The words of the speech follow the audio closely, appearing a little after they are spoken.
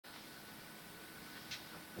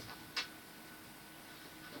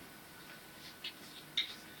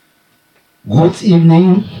Good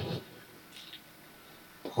evening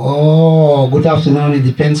or good afternoon, it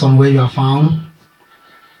depends on where you are found.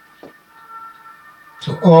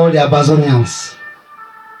 To all the Ambazonians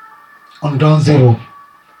on ground zero,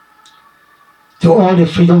 to all the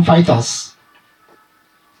freedom fighters,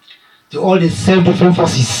 to all the self-defense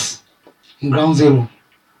forces in ground zero,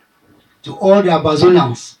 to all the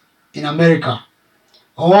Ambazonians in America,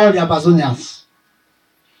 all the Ambazonians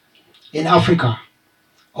in Africa,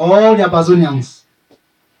 all the Ambazonians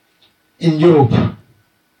in Europe,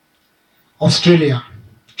 Australia,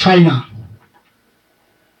 China,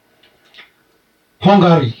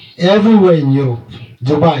 Hungary, everywhere in Europe,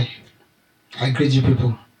 Dubai. I greet you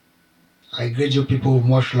people. I greet you people with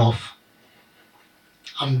much love.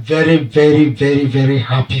 I'm very, very, very, very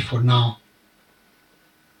happy for now.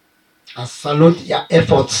 I salute your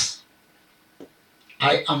efforts.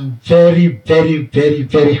 I am very, very, very,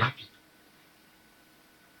 very happy.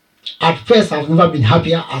 At first, I've never been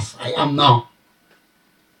happier as I am now.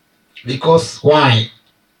 Because why?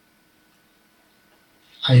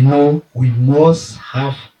 I know we must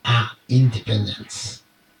have our independence.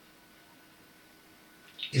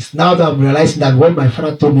 It's now that I'm realizing that what my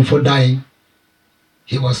father told me before dying,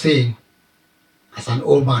 he was saying, as an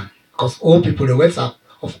old man, because old people, the words of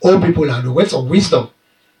old people are the words of wisdom.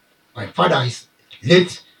 My father is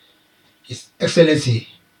late, His Excellency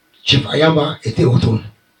Chief Ayamba Ete Otun,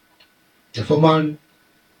 the former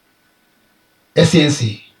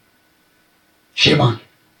SCNC chairman.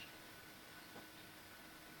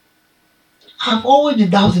 I've always been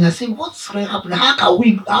doubting. I say, what's going to happen? How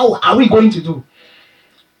are we going to do?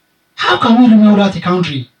 How can we remember that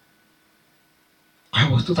country? I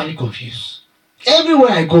was totally confused.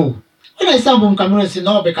 Everywhere I go, when I say I'm from Cameroon, I say,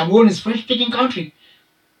 no, but Cameroon is French-speaking country.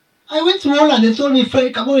 I went to Holland, they told me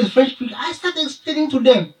Cameroon is French-speaking. I started explaining to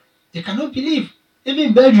them. They cannot believe. Even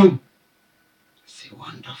in Belgium. I say,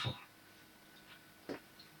 wonderful.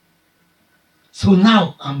 So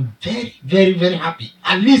now, I'm very, very, very happy.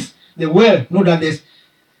 At least the world know that there's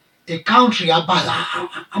a country,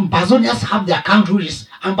 Ambazonians have their country, which is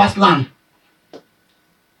Ambas land.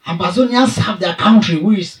 Ambazonians have their country,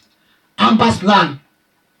 which is Ambas land,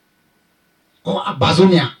 or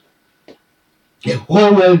Ambazonia. The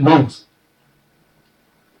whole world knows.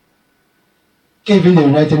 Even the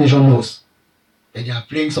United Nations knows that they are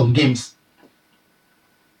playing some games.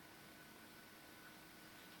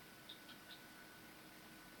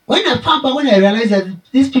 When I realized that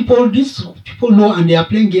these people know and they are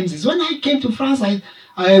playing games, is when I came to France,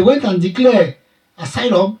 I went and declared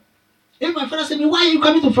asylum. If my father said to me, why are you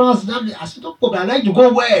coming to France? I said, no problem, I like to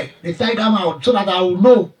go where they tie them out so that I will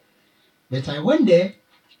know. But I went there.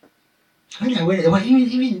 When I went there, they were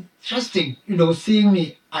even interesting, seeing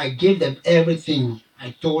me. I gave them everything.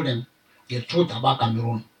 I told them the truth about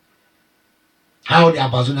Cameroon. How the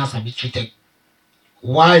Ambazonians have been treated.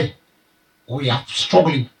 Why we are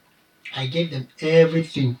struggling. I gave them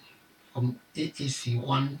everything from AAC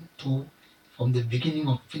 1, 2, from the beginning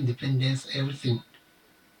of independence, everything.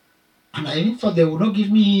 And I even thought they would not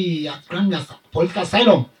give me a political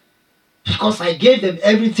asylum because I gave them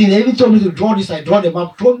everything. They even told me to draw this, I draw the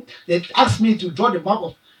map. They asked me to draw the map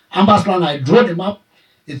of Ambasland, I drew the map.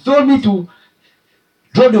 They told me to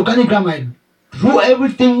draw the organigram, I drew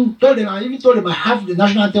everything. I even told them I have the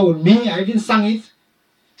national anthem with me. I even sang it.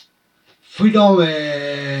 Freedom,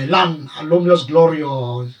 land, Alumnius Glory,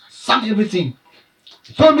 or sang everything.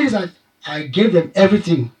 They told me that I gave them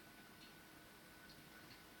everything.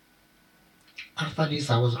 After this,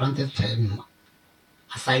 I was granted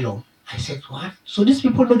asylum. I said, what? So these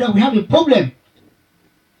people know that we have a problem.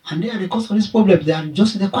 And they are the cause of this problem. They are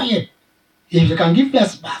just in the quiet. If they can give me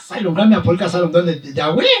asylum, grant me a political asylum, then they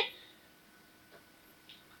are away.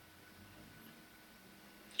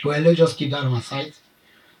 Well, let's just keep that on my side.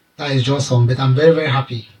 That is just some, but I'm very, very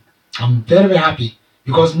happy. I'm very, very happy.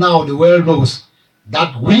 Because now the world knows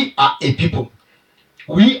that we are a people.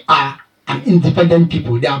 We are an independent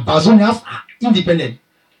people. The Ambazonians are independent.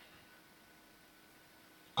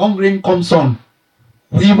 Come rain, come sun.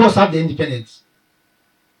 We must have the independence.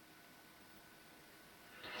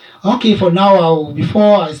 Okay, for now,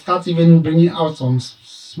 before I start even bringing out some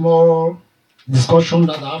small discussion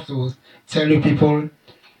that I have to tell you people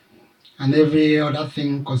and every other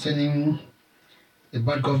thing concerning the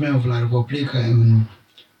bad government of La République,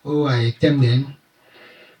 who I term them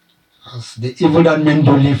as the evil that men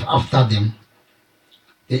do live after them.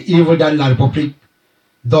 The evil that La République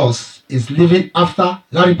does is living after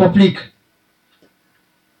La République.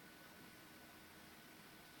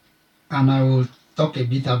 And I will talk a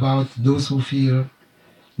bit about those who feel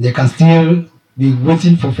they can still be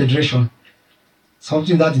waiting for federation.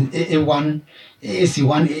 something that in AA1,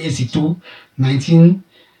 AAC1, AAC2,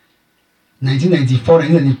 1994,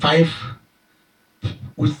 1995,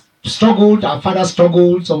 we struggled, our father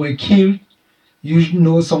struggled, some were killed, you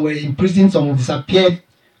know, some were in prison, some disappeared.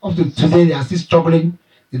 Up to today, they are still struggling.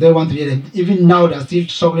 They don't want to hear them. Even now, they are still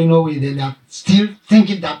struggling. They are still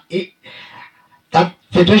thinking that that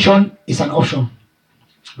federation is an option.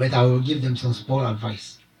 But I will give them some small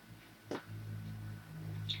advice.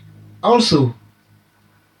 Also,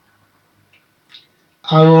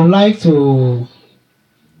 I would like to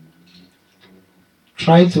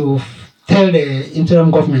try to tell the interim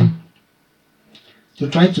government to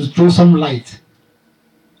try to throw some light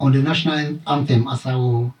on the national anthem as I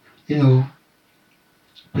will, you know,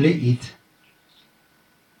 play it.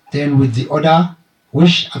 Then with the other,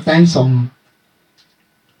 which at times some,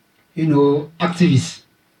 you know, activists,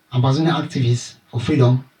 Ambazonian activists for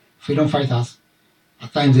freedom fighters,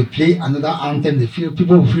 at times they play another anthem. They feel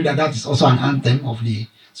people will feel that that is also an anthem of the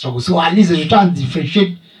struggle. So at least they should try and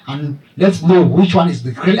differentiate and let's know which one is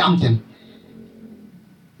the real anthem.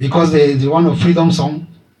 Because the one of freedom song,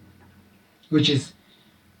 which is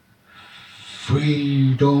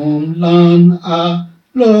freedom land, our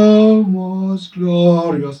Lord most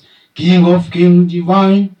glorious, King of kings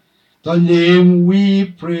divine, the name we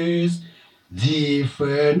praise,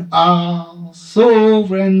 defend our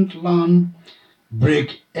sovereign land,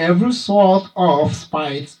 break every sort of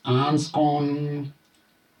spite and scorn,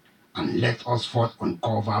 and let us forth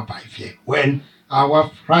uncover by fear when our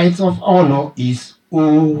rights of honor is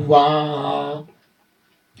over.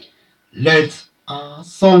 Let our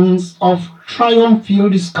songs of triumph fill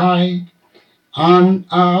the sky, and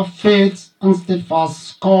our faith and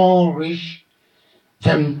steadfast courage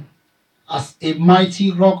them as a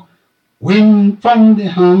mighty rock win from the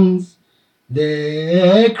hands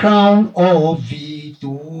the crown of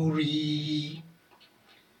victory.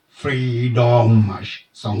 Freedom march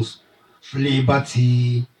songs of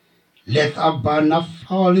liberty, let a banner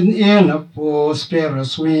falling in a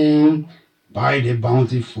prosperous wing, by the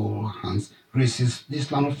bountiful hands resist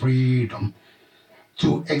this land of freedom,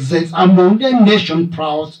 to exist among the nation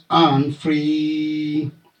proud and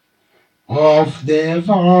free. Of the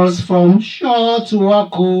vars from shore to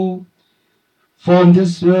echo, from the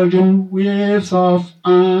surging waves of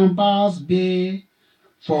Ambas Bay,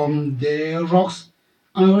 from the rocks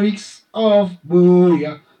and reeks of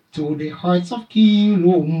Buya to the heights of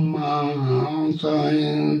Kilo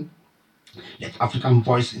Mountain. Let African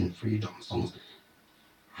voice in freedom songs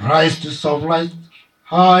rise to soft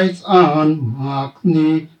heights and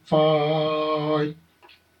magnify.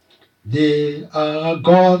 They are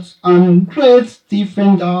God's and great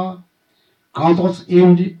defender, count us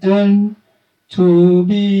in the end to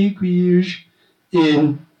be rich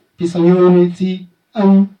in peace and unity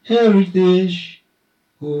and heritage,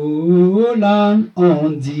 O land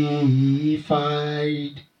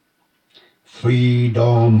undivided.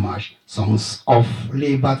 Freedom march, songs of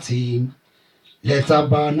liberty, let a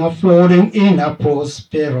banner floating in a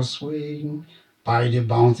prosperous way, by the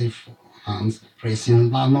bountiful hands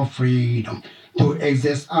raising land of freedom, to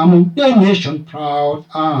exist among the nation proud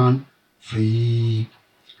and free.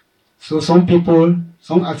 So some people,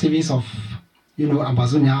 some activists of, you know,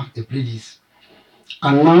 Ambazonia, they play this.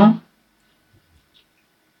 And now,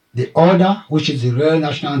 the order, which is the real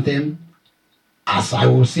national anthem, as I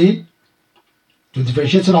will say, to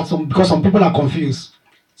differentiate so that because some people are confused,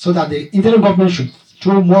 so that the interim government should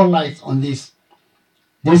throw more light on this.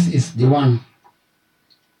 This is the one.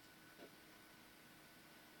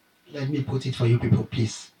 Let me put it for you people,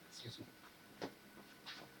 please. Excuse me.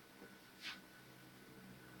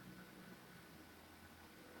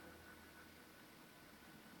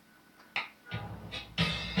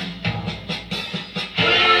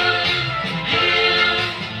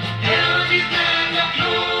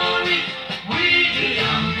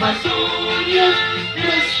 Amazonians,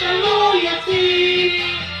 bless the loyalty.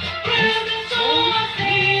 Presence of our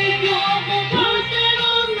Savior, who birthed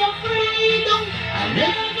on the freedom, and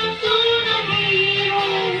left us to the hero,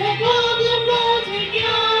 who brought the Lord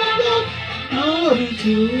together. Glory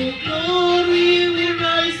to glory, we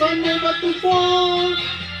rise and never to fall.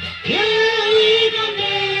 Here in the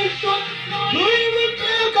nation, glory with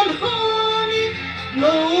milk and honey.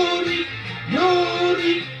 Glory,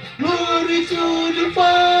 glory, glory to the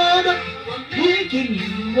Father, making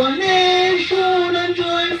you a nation and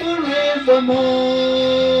joy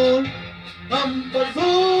forevermore.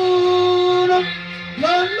 Ambazona,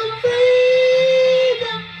 land of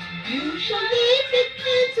freedom, you shall live with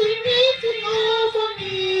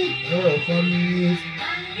over me,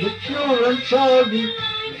 the children shall be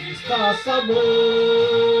the stars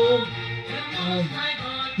above.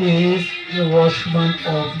 is the watchman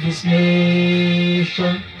of this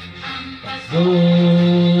nation.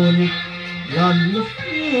 Glory, land of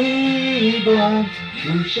freedom,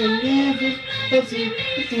 we shall live in the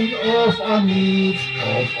city of our needs,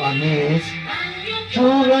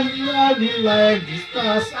 Children loving like the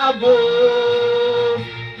stars above.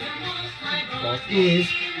 God is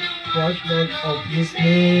watchman of this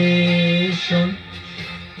nation.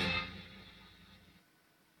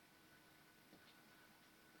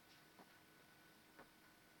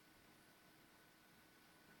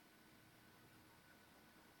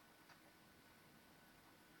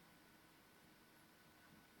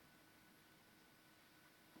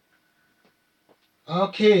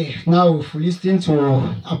 Okay, now we've listened to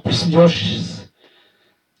a prestigious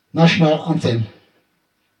national anthem.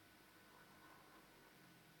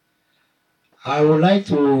 I would like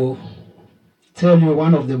to tell you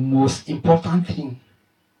one of the most important things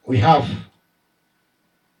we have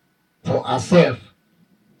for ourselves,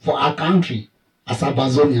 for our country, as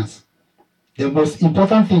Ambazonians. The most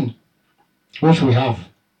important thing which we have,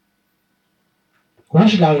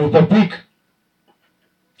 which the Republic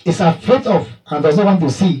is afraid of and doesn't want to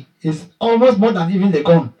see, is almost more than even the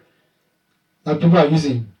gun that people are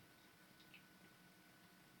using.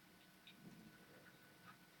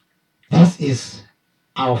 This is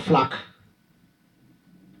our flag.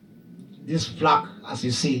 This flag, as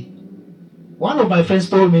you see, one of my friends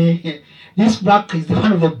told me this flag is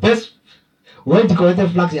one of the best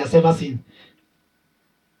well-decorated flags he has ever seen.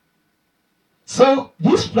 So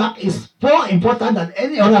this flag is more important than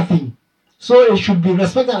any other thing. So it should be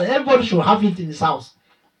respected. Everybody should have it in his house.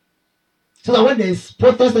 So that when there is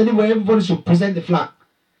protest anywhere, everybody should present the flag.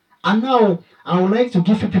 And now I would like to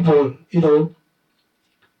give you people,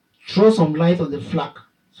 throw some light on the flag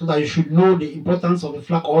so that you should know the importance of the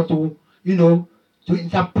flag, or to, to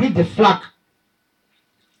interpret the flag.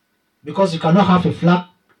 Because you cannot have a flag,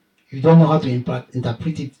 you don't know how to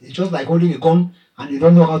interpret it. It's just like holding a gun and you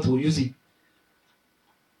don't know how to use it.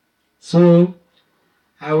 So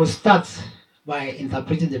I will start by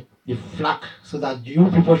interpreting the flag so that you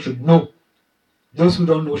people should know. Those who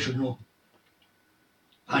don't know should know.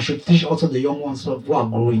 And should teach also the young ones who are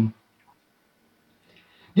growing.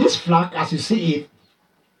 This flag, as you see it,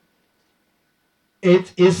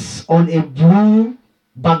 it is on a blue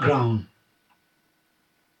background.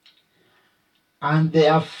 And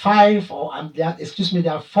there are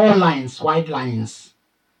there are 4 lines, white lines.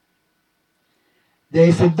 There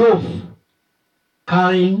is a dove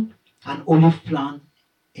carrying an olive plant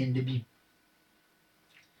in the beak.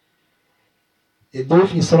 The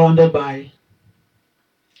dove is surrounded by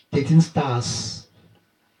 13 stars.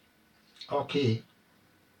 Okay.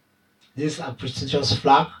 This is a prestigious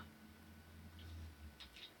flag.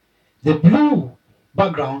 The blue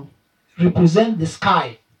background represents the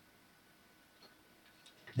sky.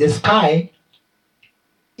 The sky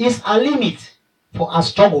is a limit for our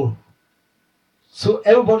struggle. So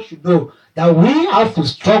everybody should know that we have to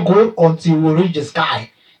struggle until we reach the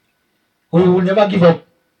sky. We will never give up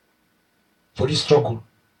for this struggle.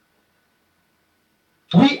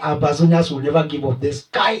 We Ambazonians will never give up. The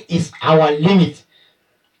sky is our limit.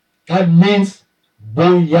 That means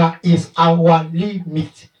Boya is our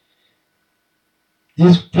limit.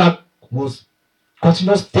 This flag must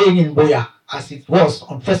continue staying in Boya as it was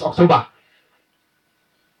on 1st October.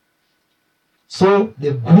 So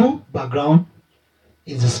the blue background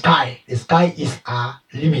is the sky. The sky is our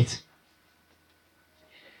limit.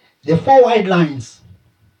 The 4 white lines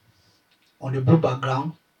on the blue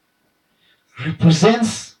background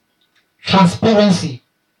represents transparency.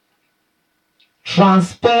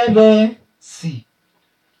 Transparency.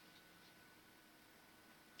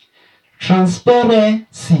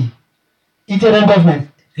 Transparency. Interim government,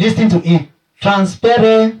 listen to it.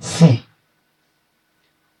 Transparency.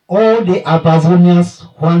 All the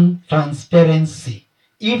Ambazonians want transparency.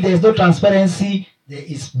 If there is no transparency, there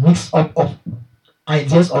is mix up of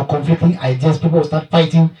ideas or conflicting ideas. People will start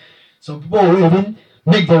fighting. Some people will even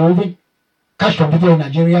catch some people in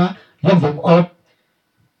Nigeria, lock them up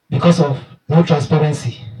because of no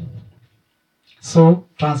transparency. So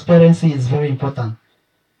transparency is very important.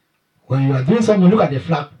 When you are doing something, look at the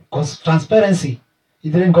flag, because transparency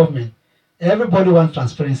is in government. Everybody wants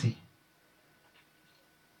transparency.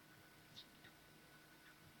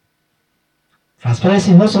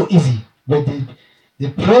 Transparency is not so easy, but the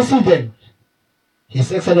president,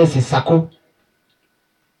 His Excellency Sako,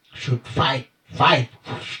 should fight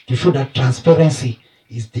to show that transparency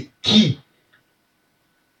is the key,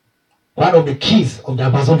 one of the keys of the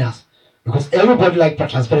Ambazonians, because everybody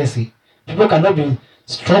likes transparency. People cannot be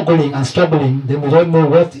struggling, then we don't know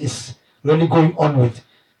what is really going on with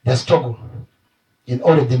the struggle in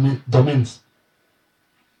all the domains.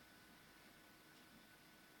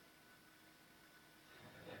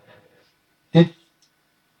 The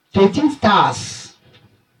 13 stars,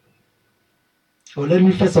 or let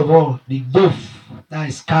me first of all, the dove that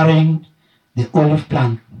is carrying the olive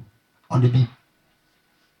plant on the beam.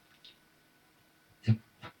 The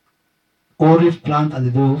olive plant and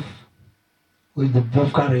the dove, which the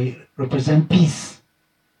dove carry, represent peace.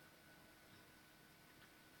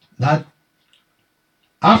 That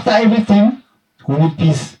after everything, we need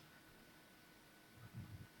peace.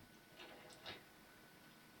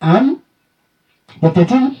 And the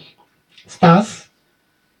 13 stars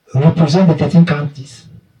represent the 13 counties.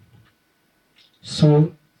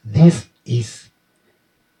 So this is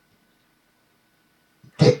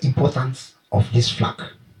the importance of this flag.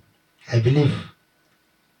 I believe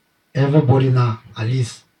everybody now at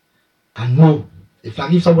least can know the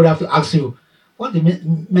flag. If somebody have to ask you what they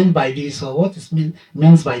mean by this, or what is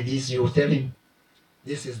means by this, you tell him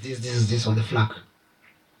this is this on the flag.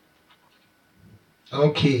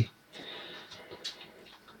 Okay.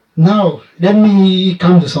 Now let me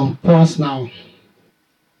come to some points now.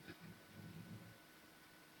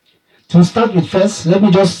 To start with, first, let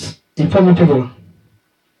me just inform people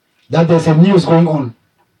that there's a news going on.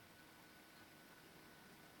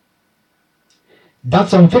 That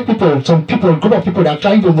some fake people, group of people that are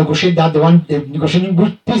trying to negotiate that they negotiating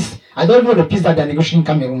good peace. I don't know the peace that they're negotiating in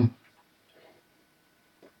Cameroon.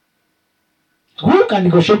 Who can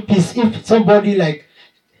negotiate peace if somebody like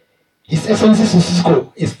His Excellency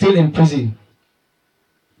Cisco is still in prison,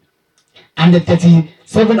 and the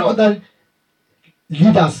 37 other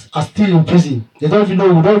leaders are still in prison? They don't even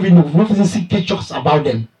know. We don't even see pictures about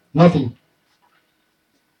them. Nothing.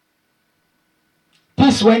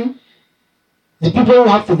 Peace when the people who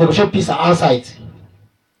have to negotiate peace are outside.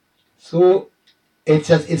 So it's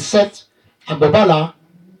set Agbor Balla,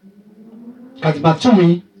 Cardinal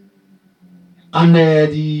Tumi, and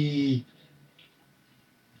the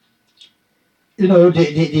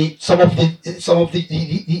some of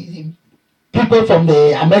the people from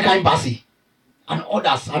the American embassy and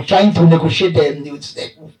others are trying to negotiate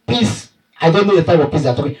the peace. I don't know the type of peace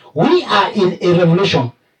they're talking. We are in a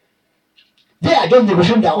revolution. They are just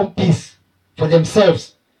negotiating their own peace for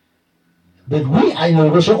themselves. But we are in a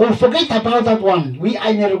revolution. Oh, forget about that one. We are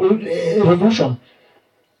in a revolution.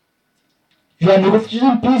 You are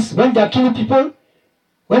negotiating peace when they are killing people,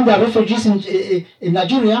 when there are refugees in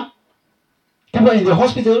Nigeria, people in the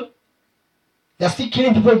hospital. They are still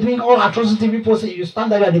killing people, doing all atrocity. People say you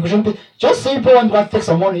stand there, you are negotiating peace. Just say people want to take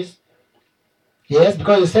some monies. Yes,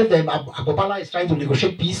 because you said that Agbor Balla is trying to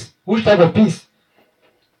negotiate peace. Which type of peace?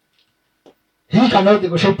 He cannot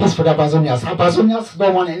negotiate peace for the Ambazonians. Ambazonians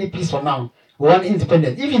don't want any peace for now. We want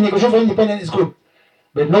independence. If you negotiate for independence, it's good.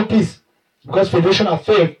 But no peace. Because federation has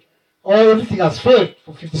failed. Everything has failed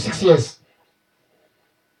for 56 years.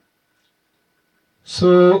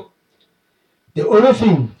 So the only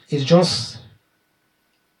thing is just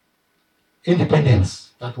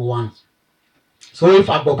independence that we want. So if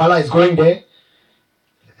Agbor Balla is going there,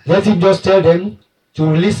 let him just tell them to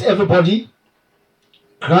release everybody.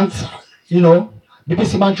 Grant,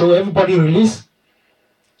 BBC Mancho, everybody release.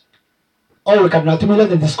 Or we can ultimately let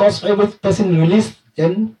them discuss every person released,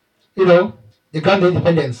 then, they grant the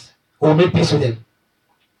independence. We'll make peace with them.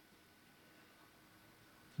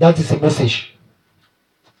 That is a message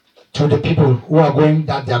to the people who are going,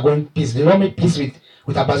 that they are going peace. They don't make peace with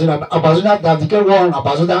Ambazonia. Ambazonia, they have declared war on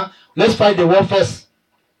Ambazonia. Let's fight the war first,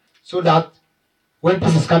 so that when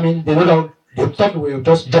peace is coming, they know that they thought we were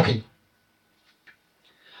just joking.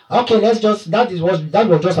 Okay, that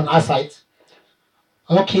was just an aside.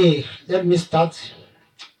 Okay, let me start.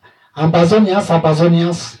 Ambazonians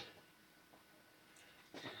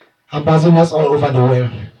all over the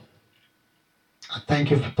world.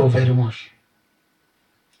 Thank you people very much.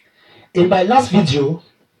 In my last video,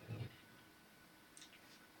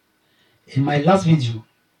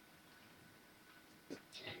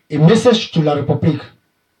 a message to La République,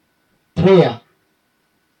 prayer,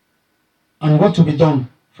 and what to be done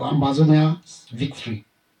for Ambazonia's victory.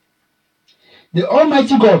 The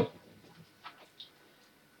Almighty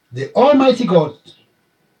God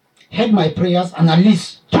heard my prayers, and at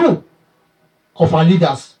least 2 of our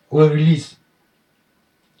leaders were released.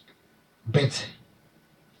 But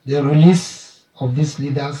the release of these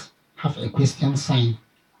leaders have a question sign.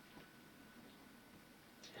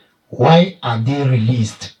 Why are they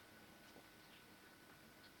released?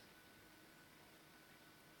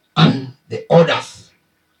 And the others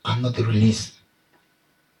are not released.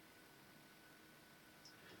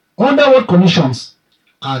 Under what conditions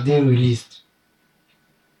are they released?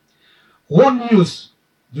 What news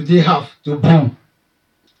do they have to bring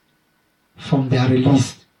from their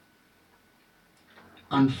release?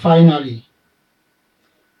 And finally,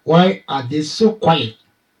 why are they so quiet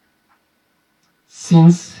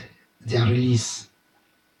since their release?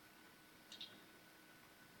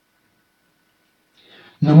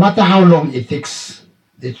 No matter how long it takes,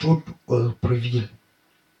 the truth will prevail.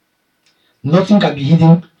 Nothing can be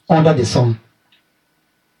hidden under the sun.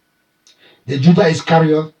 The Judas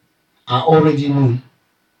Iscariot are already known.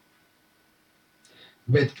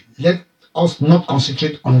 But let us not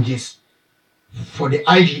concentrate on this, for the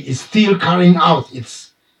IG is still carrying out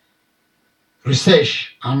its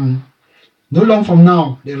research, and no long from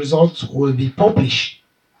now, the results will be published.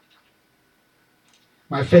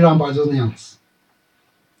 My fellow Ambazonians,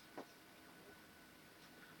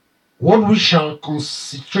 what we shall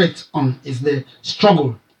concentrate on is the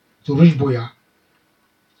struggle to reach Boya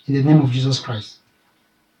in the name of Jesus Christ.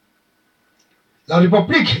 La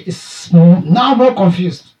République is now more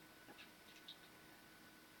confused.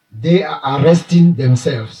 They are arresting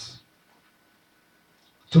themselves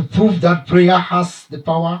to prove that prayer has the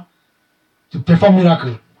power to perform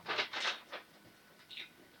miracle.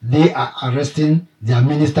 They are arresting their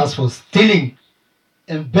ministers for stealing,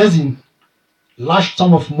 embezzling large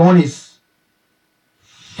sum of monies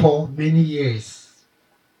for many years.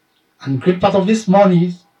 And great part of this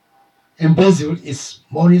money embezzled is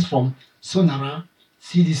monies from Sonara,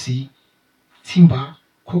 CDC, timber,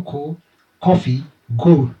 cocoa, coffee,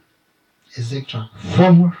 gold, etc.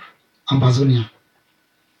 from Ambazonia.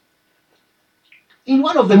 In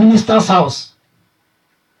one of the minister's house,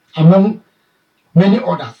 among many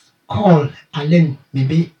others, called Alen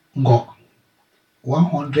Mebe Ngo,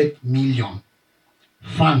 100 million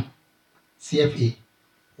franc CFA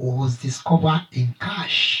was discovered in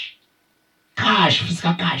cash. Cash,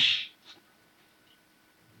 physical cash.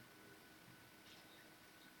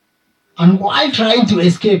 And while trying to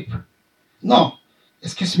escape, no,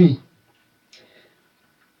 excuse me,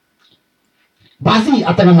 Bazi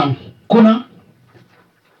Atananan, Kuna,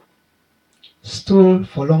 stole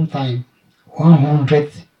for a long time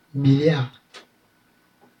 100 million.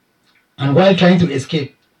 And while trying to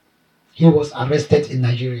escape, he was arrested in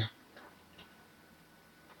Nigeria.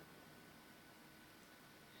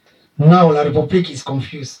 Now La République is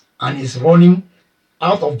confused and is running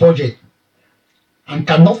out of budget and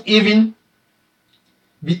cannot even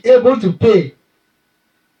be able to pay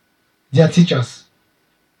their teachers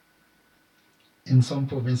in some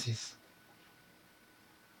provinces.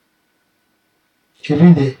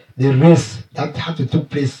 Even the race that had to take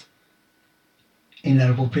place in La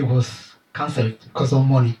République was cancelled because of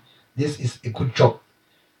money. This is a good job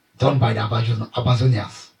done by the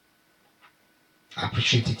Ambazonians. I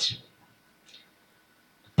appreciate it.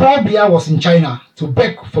 Paul Biya was in China to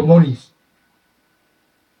beg for money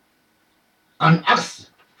and ask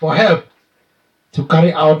for help to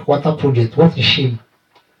carry out water project. What a shame.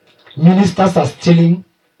 Ministers are stealing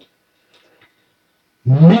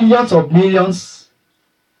millions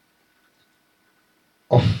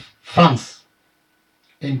of francs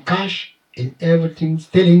in cash, in everything,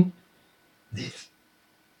 stealing this.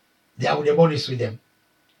 They are with the monies with them.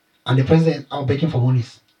 And the president are begging for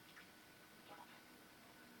monies.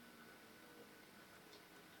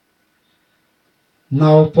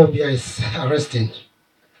 Now Paul Biya is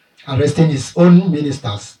arresting his own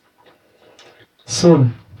ministers.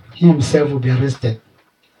 Soon he himself will be arrested.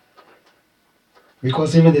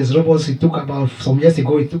 Because even there's robots he took about some years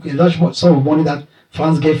ago, he took a large sum of money that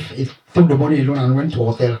France gave, he took the money alone and went to a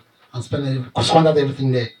hotel and squandered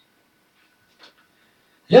everything there.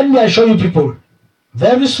 Let me assure you people,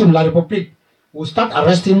 very soon La République will start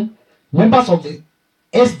arresting members of the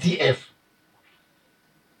SDF.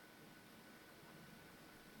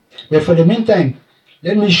 But for the meantime,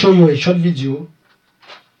 let me show you a short video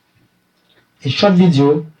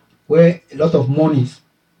where a lot of monies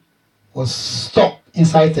was stuck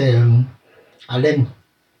inside Alen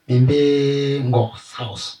Mbe Ngo's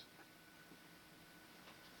house.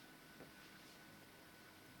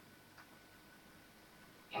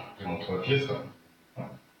 Mon 3 pièces, là.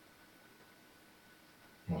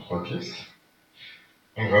 Mon 3 pièces.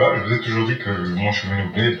 Donc voilà, je vous ai toujours dit que mon chemin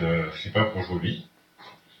au bled, c'est pas pour joli.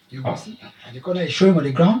 You can see, and the corner is showing on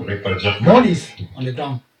the ground. Je voudrais pas dire que Monies on the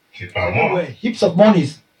ground. c'est pas moi. Everywhere, heaps of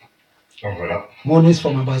monies. Donc voilà. Monies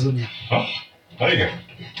from Ambazonia. Hein? Ah les gars.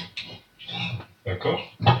 D'accord.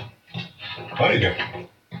 Ah les gars.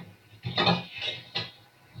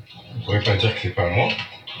 Je pourrais pas dire que c'est pas moi.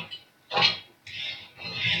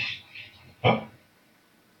 Hein?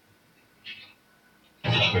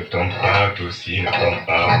 Ne tombe pas, toi aussi, ne tombe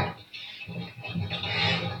pas. Hein?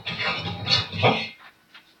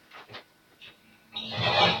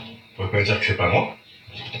 Vous pouvez pas dire que c'est pas moi.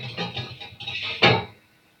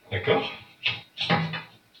 D'accord?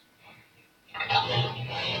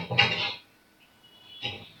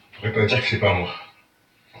 Vous pouvez pas dire que c'est pas moi.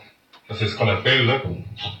 Ça, c'est ce qu'on appelle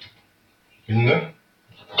une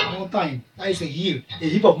Mountain. That is a hill. A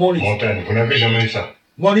heap of monies. montagne. Vous n'avez jamais eu ça.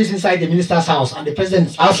 Monies inside the minister's house and the president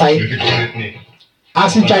is outside Depuis que vous êtes né.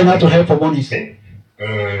 asking China to help for monies. Hein?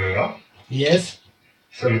 Yes.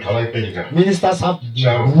 C'est le travail paysan. Ministers have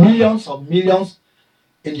Ciao. millions of millions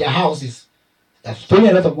in their houses. That's paying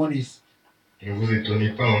a lot of monies. Ne vous étonnez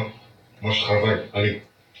pas, hein. Moi, je travaille. Allez,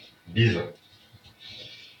 bise.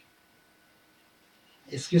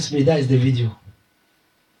 Excuse me, that is the video.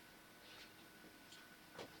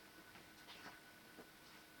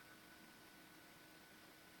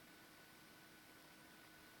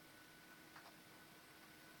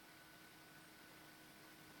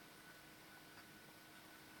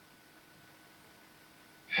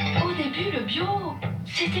 Au début, le bio,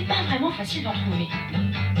 c'était pas vraiment facile d'en trouver.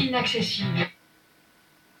 Inaccessible.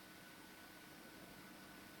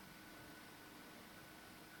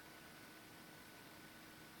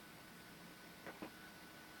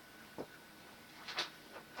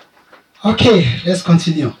 Okay, let's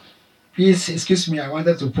continue. Please excuse me, I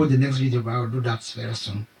wanted to put the next video, but I'll do that very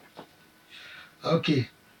soon. Okay.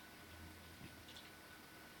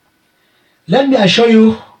 Let me assure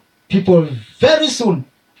you, people, very soon,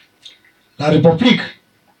 La République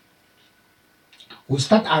will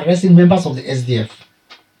start arresting members of the SDF,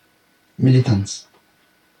 militants,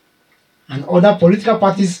 and other political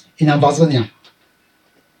parties in Ambazonia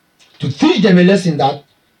to teach them a lesson that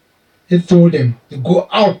they told them to go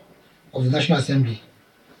out of the National Assembly.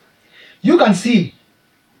 You can see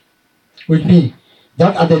with me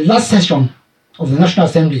that at the last session of the National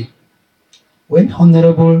Assembly, when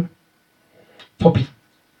Honorable Poppy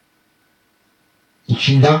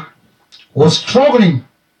Nchinda was struggling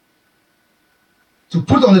to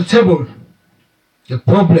put on the table the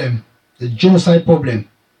problem, the genocide problem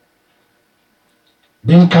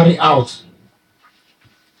being carried out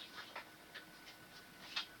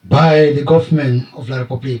by the government of La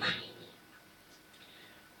République.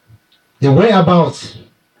 The whereabouts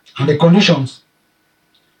and the conditions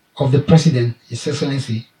of the president, His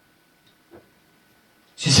Excellency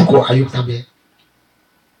Sisiko Ayuk Tabe,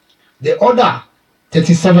 the other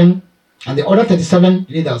 37 and the other 37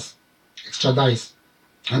 leaders extradite,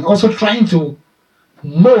 and also trying to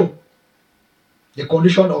know the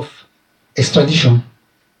condition of extradition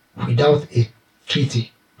without a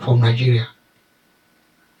treaty from Nigeria,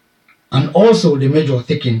 and also the measure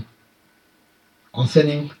taken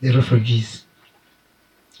concerning the refugees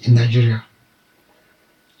in Nigeria.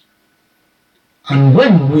 And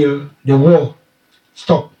when will the war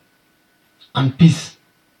stop and peace,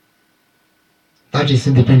 that is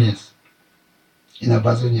independence, in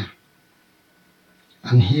Ambazonia?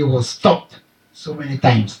 And he was stopped so many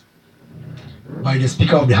times by the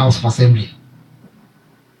Speaker of the House of Assembly.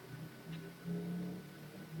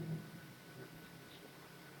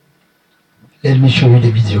 Let me show you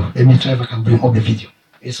the video. Let me try if I can bring up the video.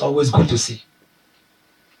 It's always good to see.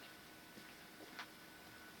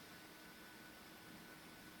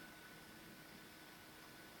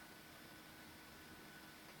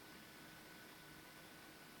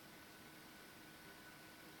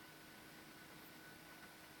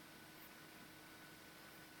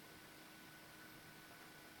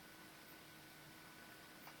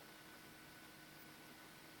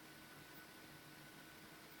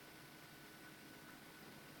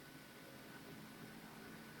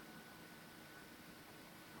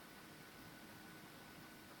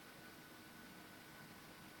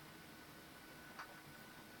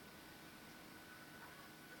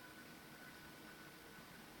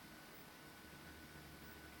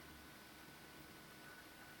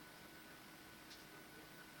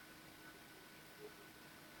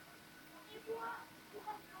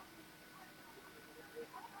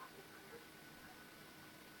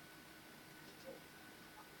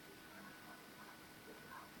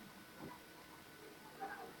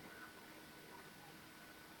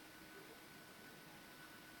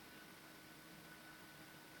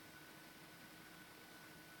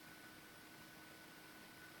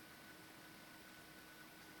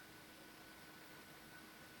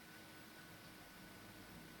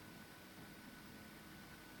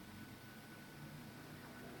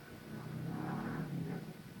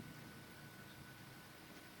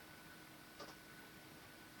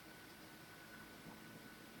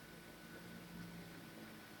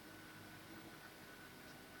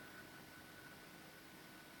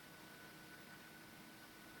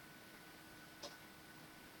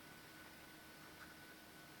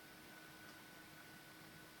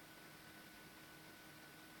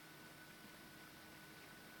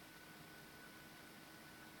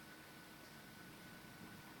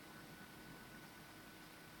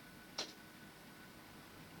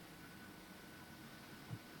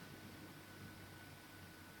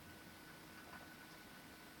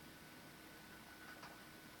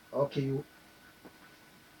 Okay,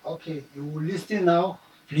 you will listen now.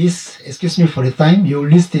 Please excuse me for the time. You will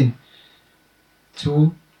listen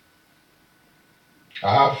to.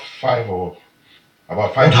 I have about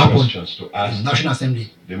What five happened questions to in ask National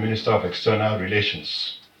Assembly. the Minister of External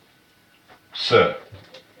Relations. Sir,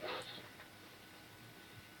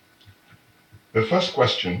 the first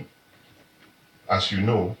question, as you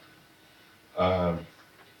know, the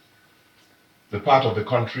part of the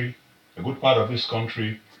country, a good part of this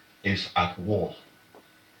country is at war.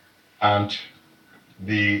 And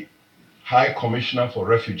the High Commissioner for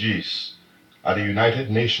Refugees at the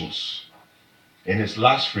United Nations, in his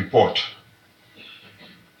last report,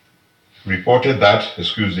 reported that,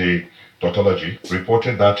 excuse the tautology,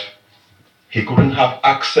 reported that he couldn't have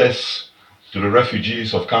access to the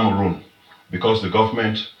refugees of Cameroon because the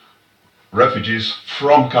government, refugees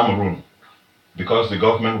from Cameroon, because the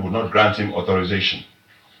government would not grant him authorization.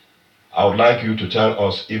 I would like you to tell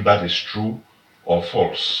us if that is true or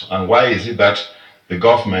false, and why is it that the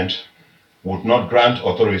government would not grant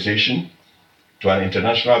authorization to an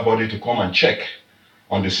international body to come and check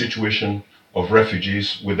on the situation of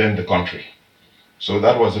refugees within the country. So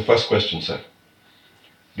that was the first question, sir.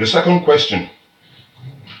 The second question,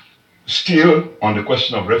 still on the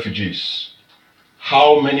question of refugees,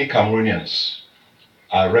 how many Cameroonians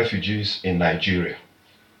are refugees in Nigeria?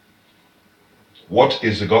 What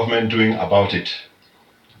is the government doing about it?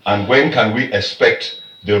 And when can we expect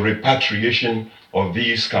the repatriation of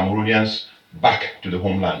these Cameroonians back to the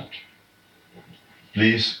homeland?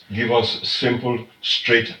 Please give us simple,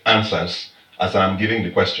 straight answers as I'm giving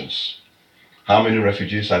the questions. How many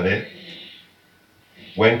refugees are there?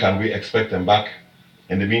 When can we expect them back?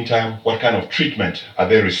 In the meantime, what kind of treatment are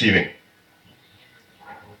they receiving?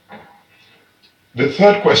 The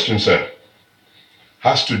third question, sir,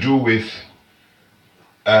 has to do with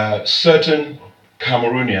certain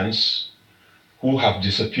Cameroonians who have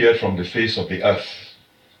disappeared from the face of the earth.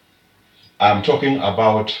 I'm talking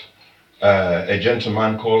about a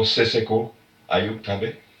gentleman called Seseko Ayuk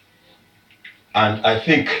Tabe. And I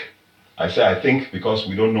say I think because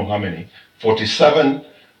we don't know how many, 47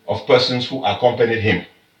 of persons who accompanied him.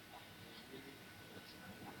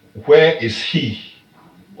 Where is he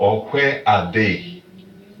or where are they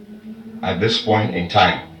at this point in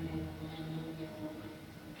time?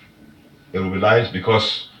 They will be lies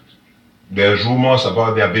because there's rumors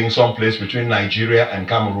about there being some place between Nigeria and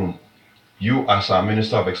Cameroon. You, as our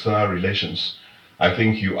Minister of External Relations, I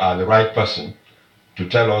think you are the right person to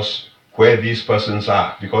tell us where these persons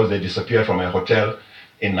are, because they disappeared from a hotel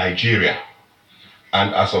in Nigeria.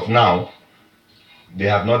 And as of now, they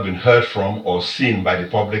have not been heard from or seen by the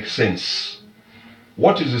public since.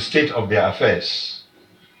 What is the state of their affairs?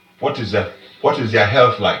 What is their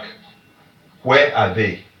health like? Where are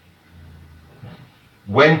they?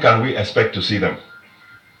 When can we expect to see them?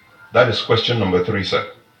 That is question number 3,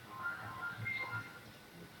 sir.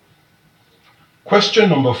 Question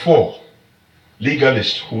number 4,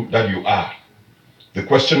 legalist that you are. The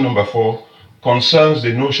question number 4 concerns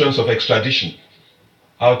the notions of extradition,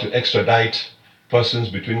 how to extradite persons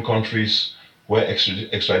between countries where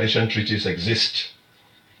extradition treaties exist.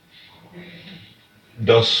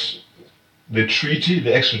 Does the treaty,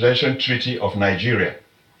 the extradition treaty of Nigeria,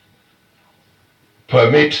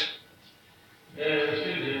 permit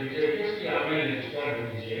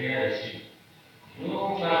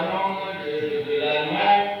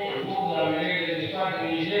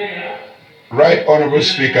Right Honorable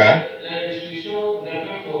Speaker?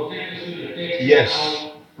 Yes.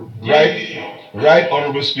 Right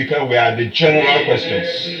Honorable Speaker, we are the general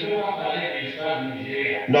questions.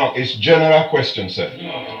 No, it's general questions, sir.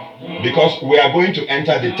 Because we are going to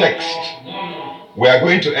enter the text. We are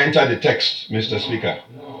going to enter the text, Mr. Speaker.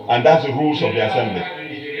 And that's the rules of the Assembly.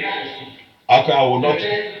 Okay, I will not.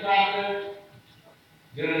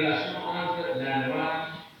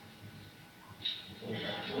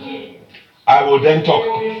 I will then talk.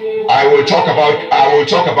 I will talk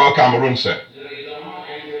about Cameroon, sir.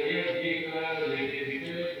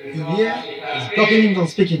 He's blocking him from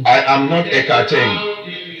speaking. I am not Ekating.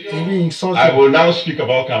 I will now speak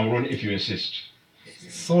about Cameroon if you insist.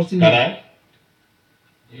 Can I?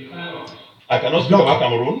 I cannot speak about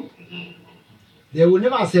Cameroon. They will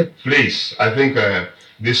never accept. Please, I think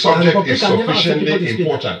the subject is sufficiently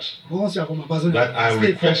important that I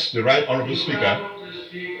request the Right Honorable Speaker.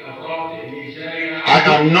 I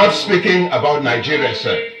am not speaking about Nigeria,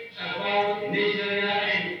 sir.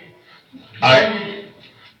 I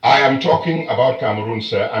am talking about Cameroon,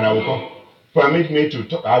 sir, and I will permit me to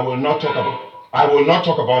talk. I will not talk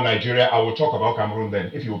about Nigeria. I will talk about Cameroon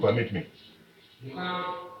then, if you will permit me.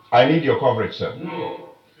 I need your coverage, sir.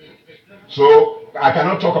 So I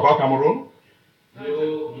cannot talk about Cameroon.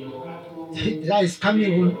 That is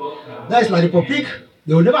Cameroon. That is La République.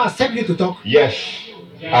 They will never accept you to talk. Yes,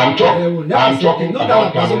 I'm They will never accept you. talking Not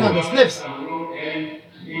about that Ambazonians are the Cameroon. slaves.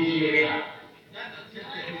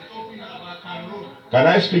 Can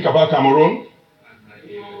I speak about Cameroon?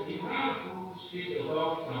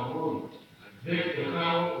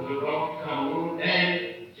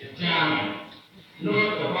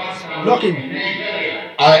 Blocking.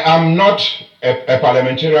 I am not a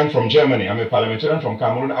parliamentarian from Germany. I'm a parliamentarian from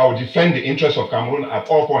Cameroon. I will defend the interests of Cameroon at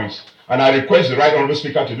all points. And I request the right honorable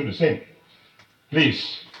speaker to do the same.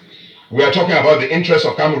 Please. We are talking about the interests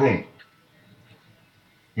of Cameroon.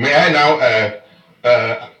 May I now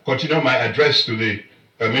continue my address to the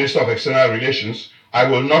Minister of External Relations? I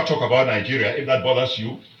will not talk about Nigeria. If that bothers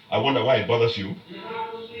you, I wonder why it bothers you.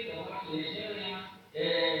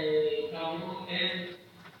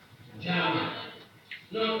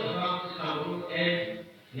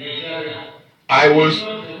 I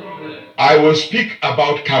will speak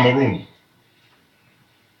about Cameroon.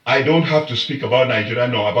 I don't have to speak about Nigeria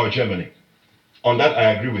nor about Germany. On that,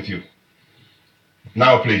 I agree with you.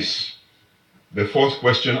 Now, please, the fourth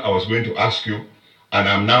question I was going to ask you, and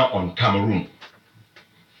I'm now on Cameroon.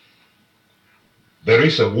 There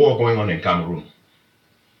is a war going on in Cameroon.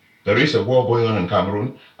 There is a war going on in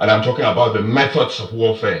Cameroon, and I'm talking about the methods of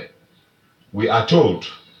warfare. We are told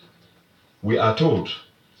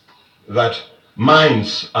that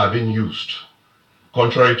mines are being used,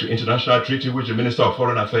 contrary to international treaty which the Minister of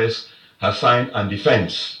Foreign Affairs has signed, and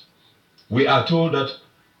defense. We are told that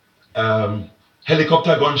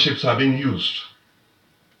helicopter gunships are being used,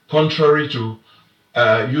 contrary to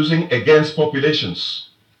using against populations.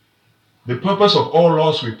 The purpose of all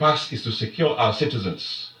laws we pass is to secure our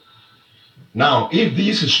citizens. Now, if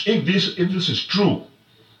this is true,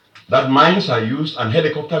 that mines are used and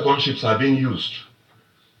helicopter gunships are being used,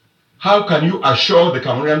 how can you assure the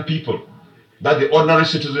Cameroonian people that the ordinary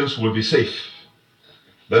citizens will be safe?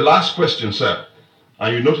 The last question, sir,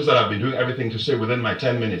 and you notice that I've been doing everything to say within my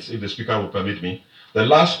 10 minutes, if the speaker will permit me. The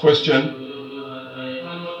last question.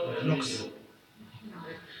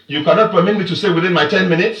 You cannot permit me to say within my 10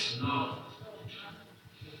 minutes?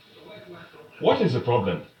 What is the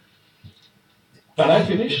problem? Can I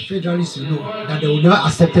finish? The federalists will know that they will never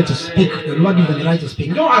accept it to speak. They will not give them the right to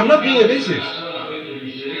speak. No, I'm not being evasive.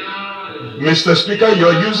 Mr. Speaker, you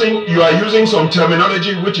are using some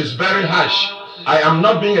terminology which is very harsh. I am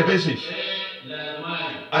not being evasive.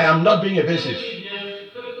 I am not being evasive.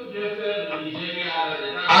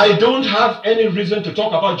 I don't have any reason to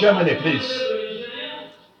talk about Germany, please.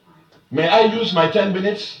 May I use my 10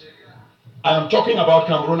 minutes? I am talking about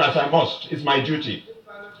Cameroon as I must. It's my duty.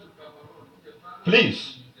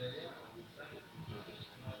 Please.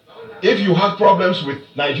 If you have problems with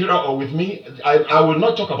Nigeria or with me, I will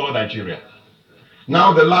not talk about Nigeria.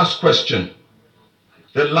 Now the last question.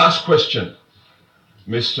 The last question,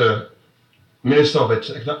 Mr. Minister of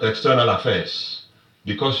External Affairs,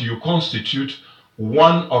 because you constitute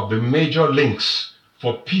one of the major links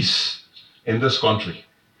for peace in this country.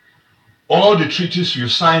 All the treaties you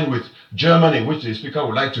sign with Germany, which the speaker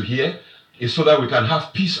would like to hear, is so that we can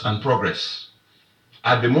have peace and progress.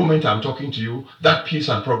 At the moment I'm talking to you, that peace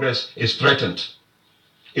and progress is threatened.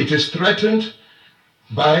 It is threatened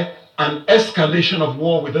by an escalation of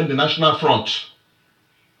war within the National Front.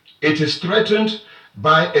 It is threatened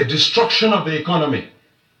by a destruction of the economy,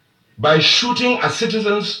 by shooting at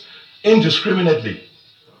citizens indiscriminately.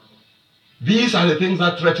 These are the things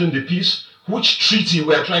that threaten the peace, which treaty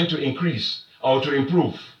we are trying to increase or to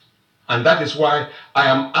improve. And that is why I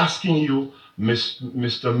am asking you,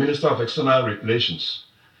 Mr. Minister of External Relations,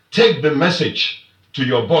 take the message to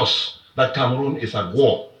your boss that Cameroon is at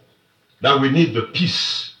war, that we need the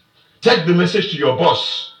peace. Take the message to your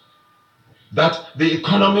boss that the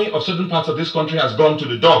economy of certain parts of this country has gone to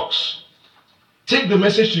the dogs. Take the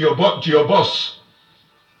message to your boss.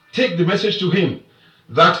 Take the message to him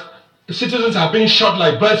that citizens are being shot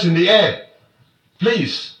like birds in the air.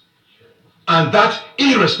 Please. And that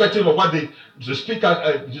irrespective of what the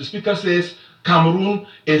speaker says, Cameroon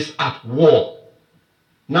is at war.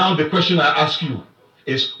 Now the question I ask you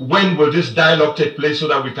is, when will this dialogue take place so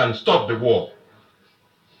that we can stop the war?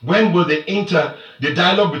 When will the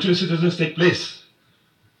dialogue between citizens take place?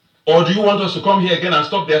 Or do you want us to come here again and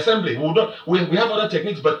stop the assembly? We have other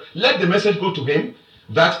techniques, but let the message go to him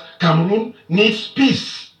that Cameroon needs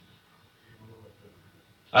peace.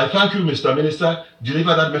 I thank you, Mr. Minister.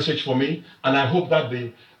 Deliver that message for me, and I hope that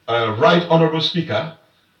the right honorable speaker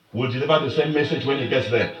will deliver the same message when he gets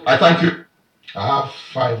there. I thank you. I have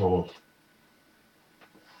 5 or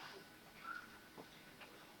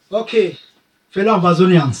Okay, fellow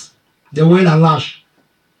Ambazonians, the word at large.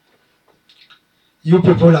 You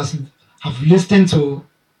people have listened to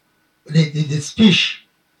the speech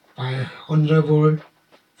by Honorable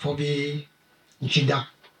Fobi Nchida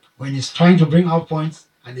when he's trying to bring out points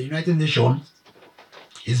at the United Nations.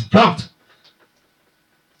 He's blocked.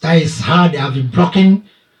 That is how they have been blocking,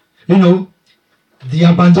 the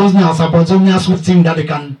Ambazonians who think that they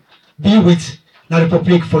can be with the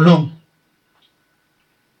Republic for long.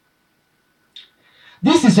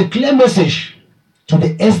 This is a clear message to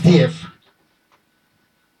the SDF,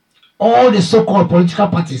 all the so-called political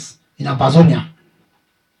parties in Ambazonia.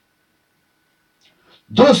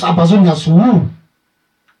 Those Ambazonians who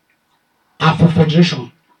are for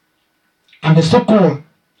federation and the so-called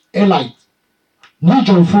elite,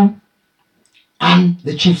 Nijonfu and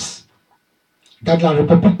the chiefs that are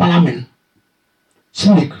Republic Parliament,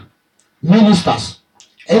 Syndic, ministers,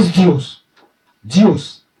 SDOs,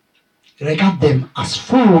 DOs, regard them as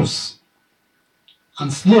fools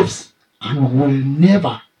and slaves and will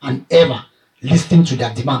never and ever listen to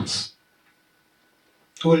their demands.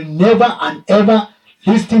 Will never and ever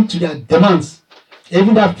listen to their demands.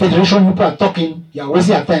 Even that federation people are talking, you are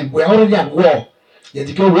wasting your time. We are already at war. They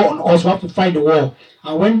declare war on us. We have to fight the war.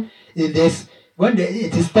 And when it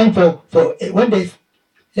is time for when there's,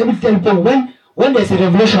 let me tell you, when there's a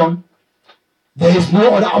revolution, there is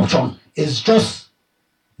no other option. It's just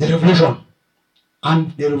the revolution,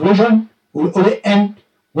 and the revolution will only end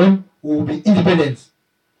when we will be independent.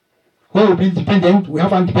 When we will be independent, we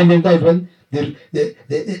have independent. That is when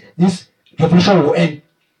this revolution will end.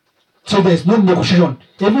 So there is no negotiation.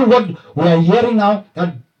 Even what we are hearing now,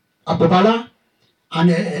 that Agbor Balla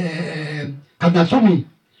and Cardinal Tumi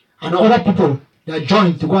and other people, they are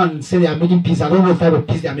joined to go and say they are making peace. I don't know what type of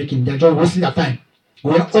peace they are making. They are just wasting their time.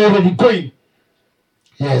 We are already going.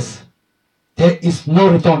 Yes. There is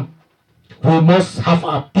no return. We must have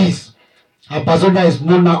our peace. Ambazonia is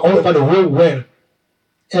known now all over the whole world.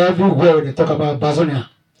 Everywhere they talk about Ambazonia,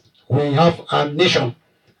 we have a nation.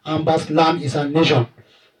 Ambas land is a nation.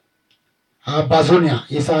 Ambazonia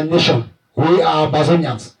is a nation. We are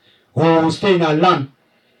Ambazonians. We will stay in our land.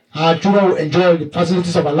 Our children will enjoy the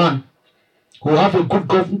facilities of our land. We have a good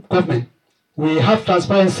government. We have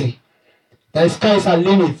transparency. The sky is our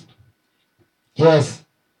limit. Yes.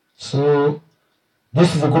 So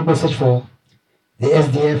this is a good message for the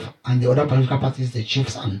SDF and the other political parties, the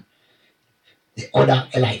chiefs and the other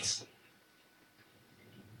elites.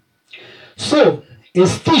 So, a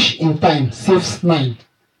stitch in time saves 9.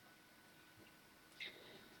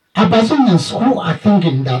 Ambazonians who are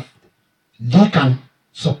thinking that they can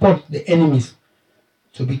support the enemies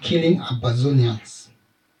to be killing Ambazonians,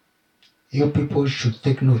 you people should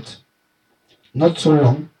take note. Not so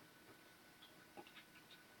long,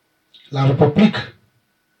 La République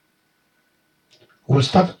will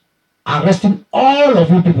start arresting all of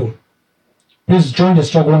you people. Please join the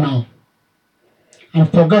struggle now and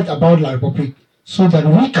forget about La République so that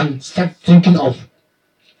we can start thinking of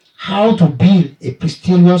how to build a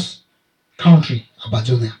prestigious country,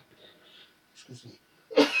 Ambazonia. Excuse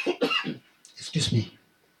me. Excuse me.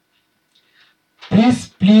 Please,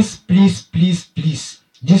 please, please, please, please.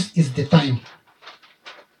 This is the time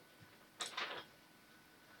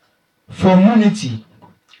for unity,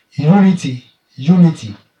 unity,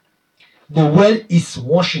 unity. The world is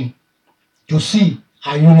watching to see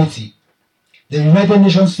our unity. The United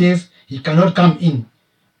Nations says he cannot come in,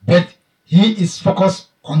 but he is focused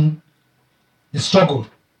on the struggle.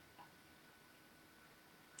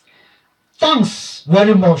 Thanks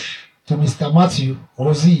very much to Mr. Matthew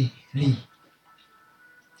Rosie Lee.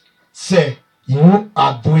 Sir, you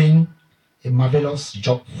are doing a marvelous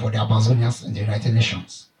job for the Ambazonians in the United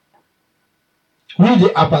Nations. We, the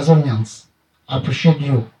Ambazonians, appreciate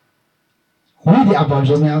you. We, the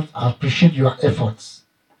Ambazonians, appreciate your efforts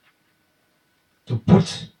to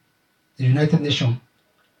put the United Nations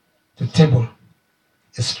to table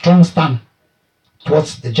a strong stand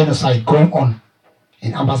towards the genocide going on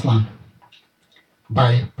in Ambazland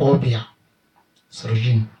by Paul Biya's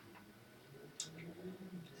regime.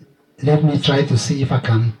 Let me try to see if I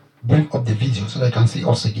can bring up the video so that I can see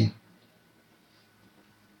us again.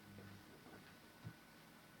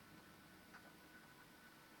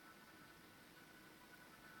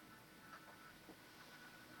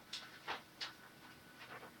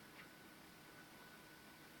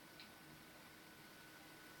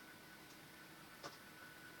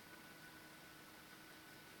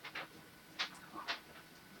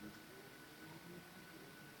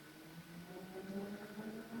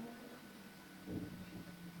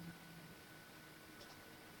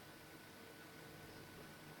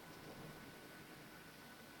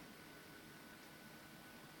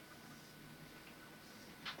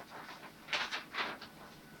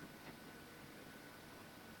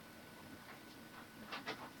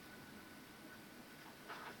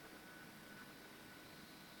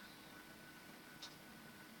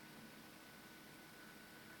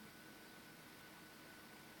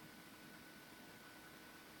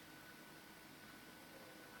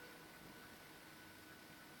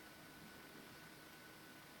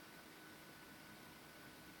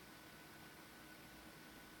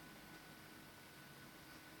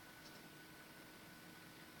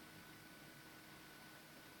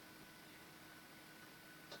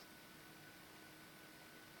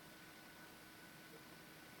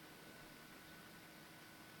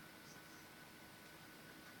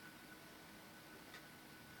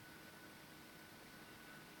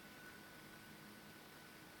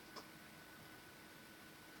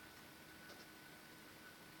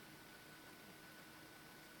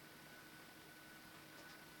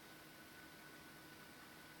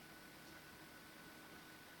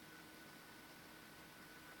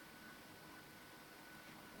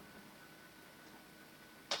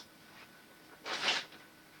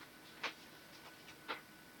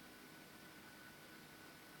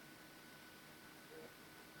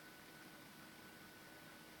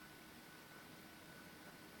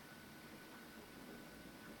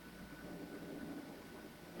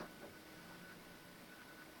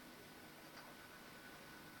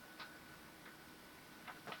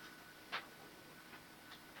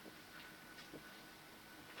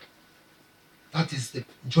 fact, is the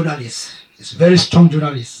journalist. It's a very strong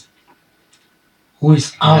journalist who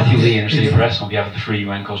is out Matthew there Lee, Inner City in the- Press, on behalf of the Free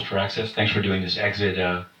UN Coast for Access. Thanks for doing this exit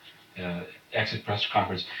press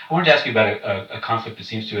conference. I wanted to ask you about a conflict that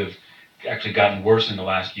seems to have actually gotten worse in the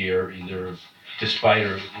last year, either despite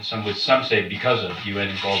or some say because of UN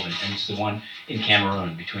involvement, and it's the one in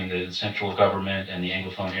Cameroon between the central government and the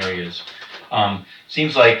Anglophone areas.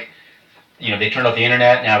 Seems like they turned off the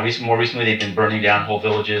internet. Now, more recently, they've been burning down whole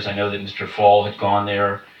villages. I know that Mr. Fall had gone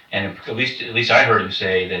there, and at least I heard him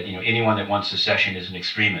say that anyone that wants secession is an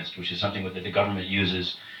extremist, which is something that the government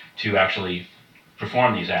uses to actually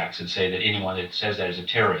perform these acts and say that anyone that says that is a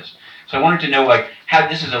terrorist. So I wanted to know, how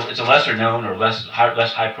it's a lesser known or less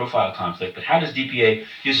high profile conflict, but how does DPA?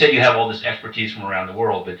 You said you have all this expertise from around the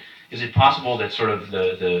world, but is it possible that sort of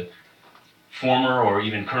the former or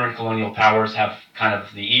even current colonial powers have kind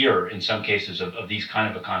of the ear in some cases of these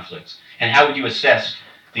kind of conflicts? And how would you assess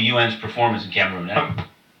the UN's performance in Cameroon?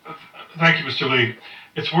 Thank you, Mr. Lee.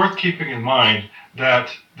 It's worth keeping in mind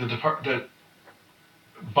that that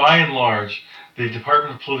by and large, the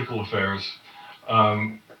Department of Political Affairs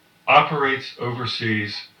operates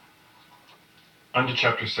overseas under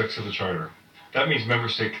Chapter 6 of the Charter. That means member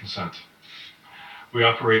state consent. We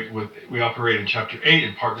operate in Chapter 8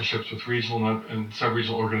 in partnerships with regional and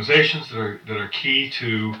sub-regional organizations that are key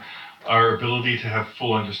to our ability to have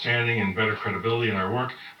full understanding and better credibility in our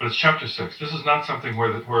work. But it's Chapter 6. This is not something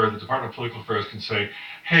where the Department of Political Affairs can say,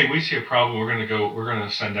 "Hey, we see a problem. We're going to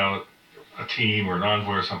send out a team or an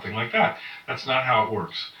envoy or something like that." That's not how it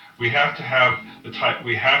works. We have to have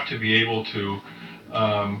we have to be able to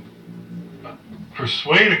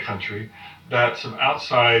persuade a country that some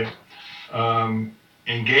outside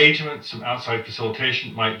engagement, some outside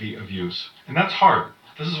facilitation might be of use. And that's hard.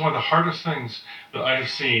 This is one of the hardest things that I have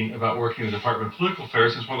seen about working in the Department of Political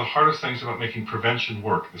Affairs. It's one of the hardest things about making prevention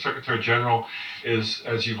work. The Secretary General is,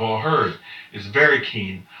 as you've all heard, is very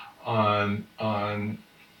keen on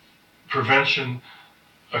prevention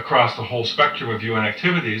across the whole spectrum of UN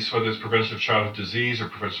activities, whether it's prevention of childhood disease or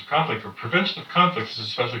prevention of conflict. But prevention of conflicts is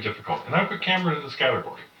especially difficult. And I put Cameroun in this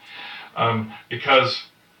category because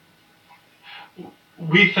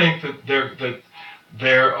we think that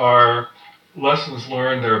there are lessons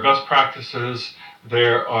learned, there are best practices,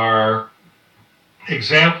 there are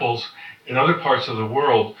examples in other parts of the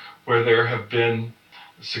world where there have been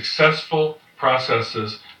successful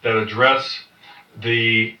processes that address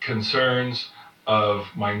the concerns of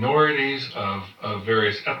minorities, of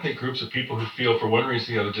various ethnic groups, of people who feel for one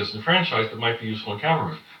reason or the other disenfranchised that might be useful in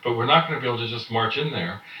Cameroon. But we're not going to be able to just march in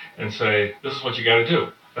there and say, this is what you got to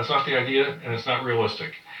do. That's not the idea, and it's not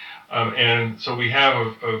realistic. And so we have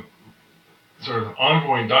a sort of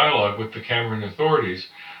ongoing dialogue with the Cameroon authorities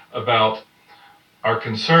about our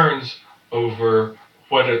concerns over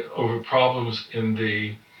over problems in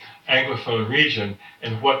the Anglophone region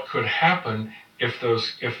and what could happen if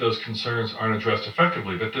those concerns aren't addressed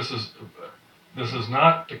effectively. But this is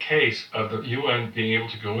not the case of the UN being able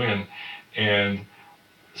to go in and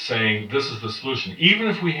saying this is the solution.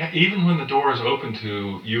 Even when the door is open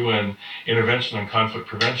to UN intervention on conflict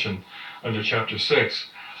prevention under Chapter 6,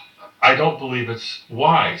 I don't believe it's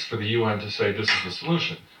wise for the UN to say this is the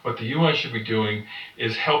solution. What the UN should be doing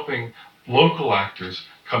is helping local actors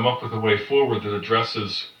come up with a way forward that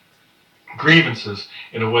addresses grievances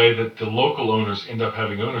in a way that the local owners end up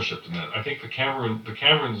having ownership in that. I think the Cameroon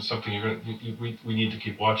is something we need to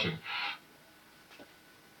keep watching.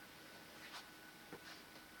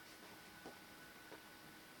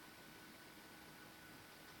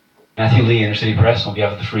 Matthew Lee, Inner City Press, on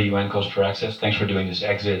behalf of the Free UN Coast for Access. Thanks for doing this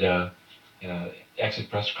exit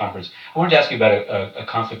press conference. I wanted to ask you about a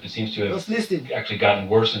conflict that seems to have actually gotten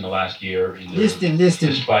worse in the last year. Listen,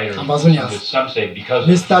 despite Ambazonians. some say because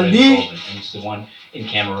Mr. of Lee, and it's the one in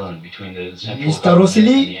Cameroon between the central Mr. government and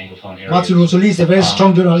Rossili, the Anglophone areas. Matthew Rossili is a very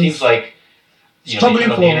strong journalist. Seems like they struggling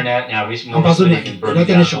turned off for the internet now. More recently, they've been burning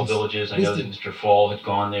down whole villages. I know that Mr. Fall had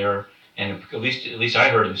gone there. And at least I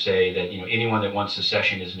heard him say that anyone that wants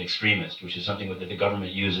secession is an extremist, which is something that the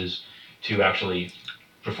government uses to actually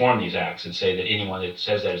perform these acts and say that anyone that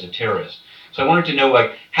says that is a terrorist. So I wanted to know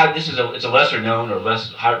how it's a lesser known or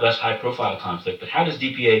less high profile conflict, but how does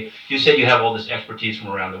DPA? You said you have all this expertise from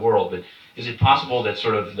around the world, but is it possible that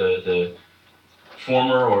sort of the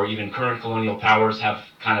former or even current colonial powers have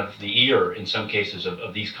kind of the ear in some cases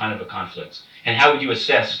of these kind of conflicts? And how would you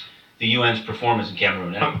assess the UN's performance in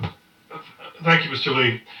Cameroon? Thank you, Mr.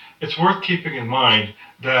 Lee. It's worth keeping in mind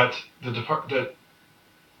that that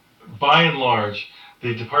by and large,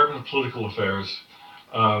 the Department of Political Affairs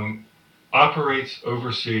operates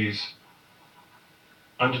overseas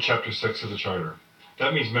under Chapter 6 of the Charter.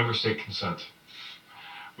 That means member state consent.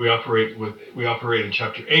 We operate in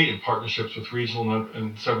Chapter 8 in partnerships with regional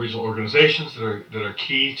and sub-regional organizations that are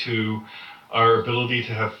key to our ability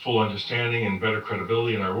to have full understanding and better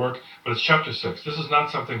credibility in our work. But it's Chapter 6. This is not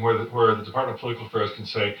something where the Department of Political Affairs can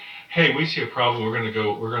say, "Hey, we see a problem. We're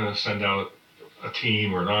going to send out a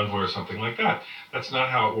team or an envoy or something like that." That's not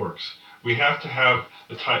how it works. We have to have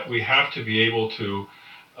we have to be able to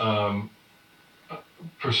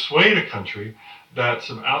persuade a country that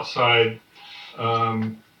some outside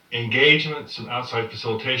engagement, some outside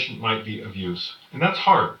facilitation might be of use. And that's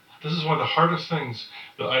hard. This is one of the hardest things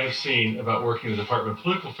that I have seen about working in the Department of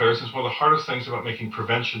Political Affairs. It's one of the hardest things about making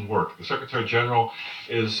prevention work. The Secretary General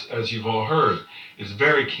is, as you've all heard, is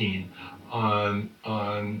very keen on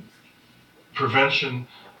prevention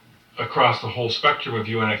across the whole spectrum of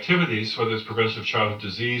UN activities, whether it's prevention of childhood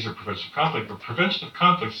disease or prevention of conflict. But prevention of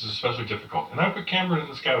conflicts is especially difficult. And I put Cameroun in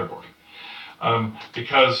this category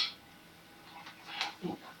because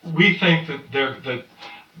we think that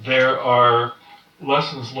there are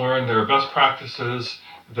lessons learned, there are best practices,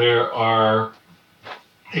 there are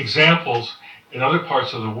examples in other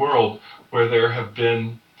parts of the world where there have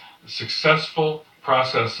been successful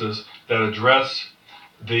processes that address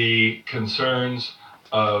the concerns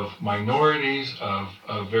of minorities, of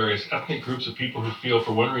various ethnic groups of people who feel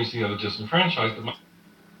for one reason or the other disenfranchised.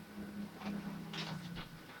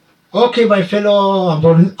 Okay, my fellow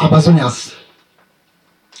Ambazonians,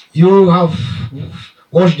 you have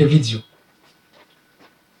watched the video.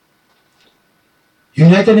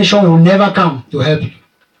 United Nations will never come to help you.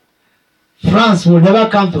 France will never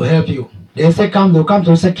come to help you. They'll come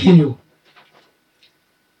to say kill you.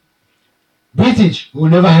 British will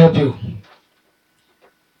never help you.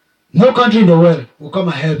 No country in the world will come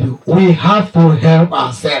and help you. We have to help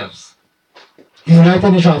ourselves.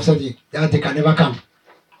 United Nations have said it, that they can never come,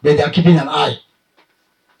 but they are keeping an eye.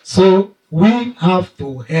 So we have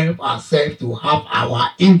to help ourselves to have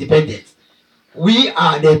our independence. We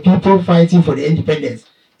are the people fighting for the independence.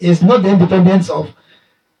 It's not the independence of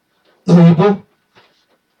Europe.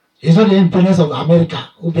 It's not the independence of America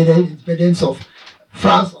or the independence of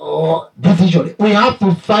France or British. We have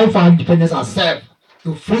to fight for our independence ourselves.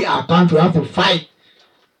 To free our country, we have to fight.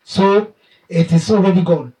 So it is already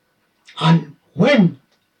gone. And when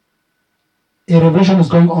a revolution is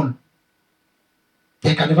going on,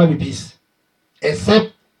 there can never be peace.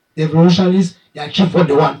 Except the revolutionaries, they achieve what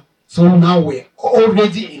they want. So now we're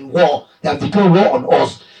already in war. They have declared war on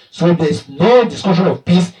us. So there's no discussion of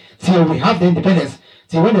peace till we have the independence.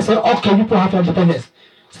 Till when they say, okay, people have independence,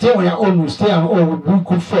 stay on your own, we'll stay on our own, we'll be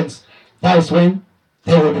good friends. That is when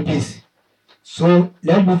there will be peace. So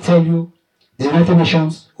let me tell you, the United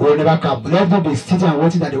Nations will never come. Let them be sitting and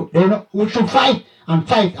waiting that they will not. We should fight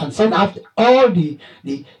and send out all the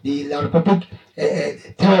Republic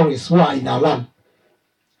terrorists who are in our land.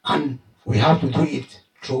 And we have to do it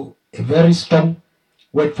through a very strong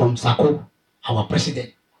word from Sako, our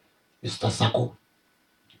president, Mr. Sako,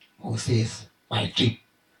 who says, my trip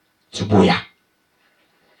to Buya.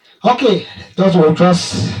 Okay, those were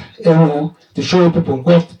just to show people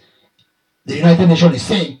what the United Nations is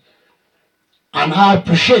saying. And I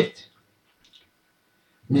appreciate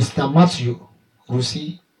Mr. Matthew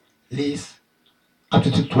Rusi Lee's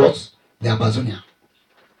attitude towards the Ambazonia.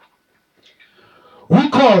 We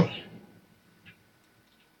call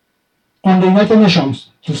on the United Nations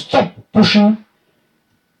to stop pushing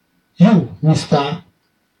you, Mr.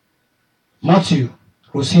 Matthew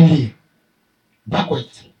Rusi Lee,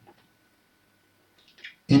 backwards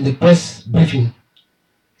in the press briefing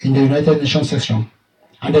in the United Nations section.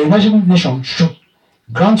 And the United Nations should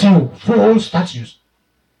grant you full status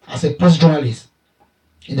as a press journalist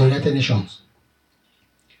in the United Nations.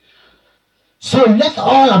 So let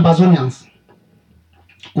all Ambazonians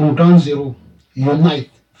on ground zero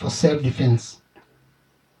unite for self-defense.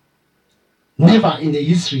 Never in the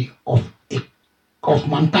history of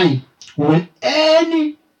mankind will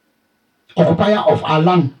any occupier of our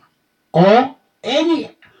land or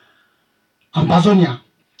any Ambazonia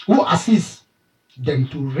who assists them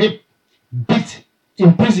to rape, beat,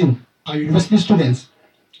 imprison our university students,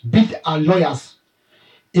 beat our lawyers,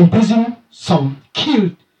 imprison some,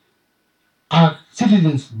 kill our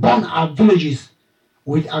citizens, burn our villages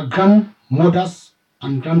with our grandmothers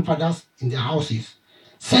and grandfathers in their houses,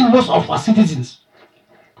 send most of our citizens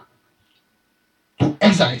to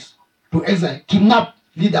exile, kidnap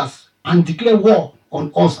leaders and declare war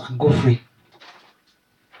on us and go free.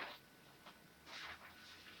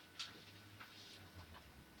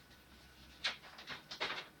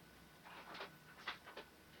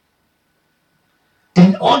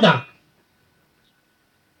 In order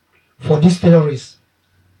for these terrorists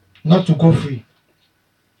not to go free,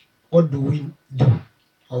 what do we do?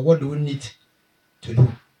 Or what do we need to do?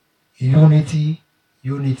 Unity,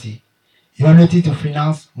 unity. Unity to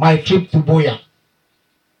finance my trip to Boya.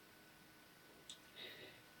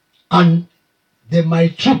 And my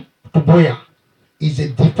trip to Boya is a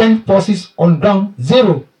defense forces on ground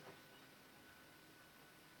zero.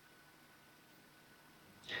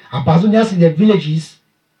 Ambazonians in the villages,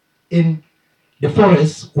 in the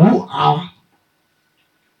forests, who are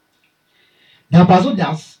the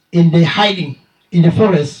Ambazonians in the hiding in the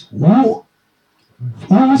forests,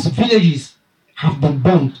 whose villages have been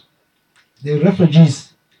burned, the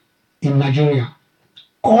refugees in Nigeria,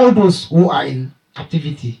 all those who are in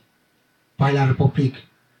captivity by the Republic,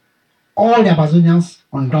 all the Ambazonians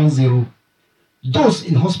on ground zero, those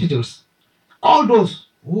in hospitals, all those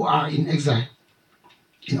who are in exile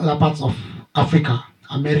in other parts of Africa,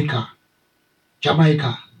 America,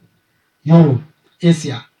 Jamaica, Europe,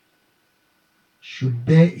 Asia, should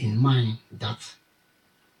bear in mind that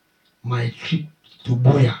my trip to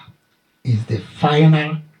Boya is the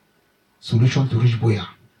final solution to reach Boya.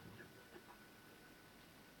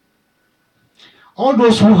 All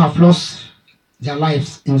those who have lost their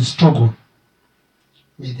lives in the struggle,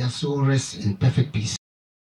 may their soul rest in perfect peace.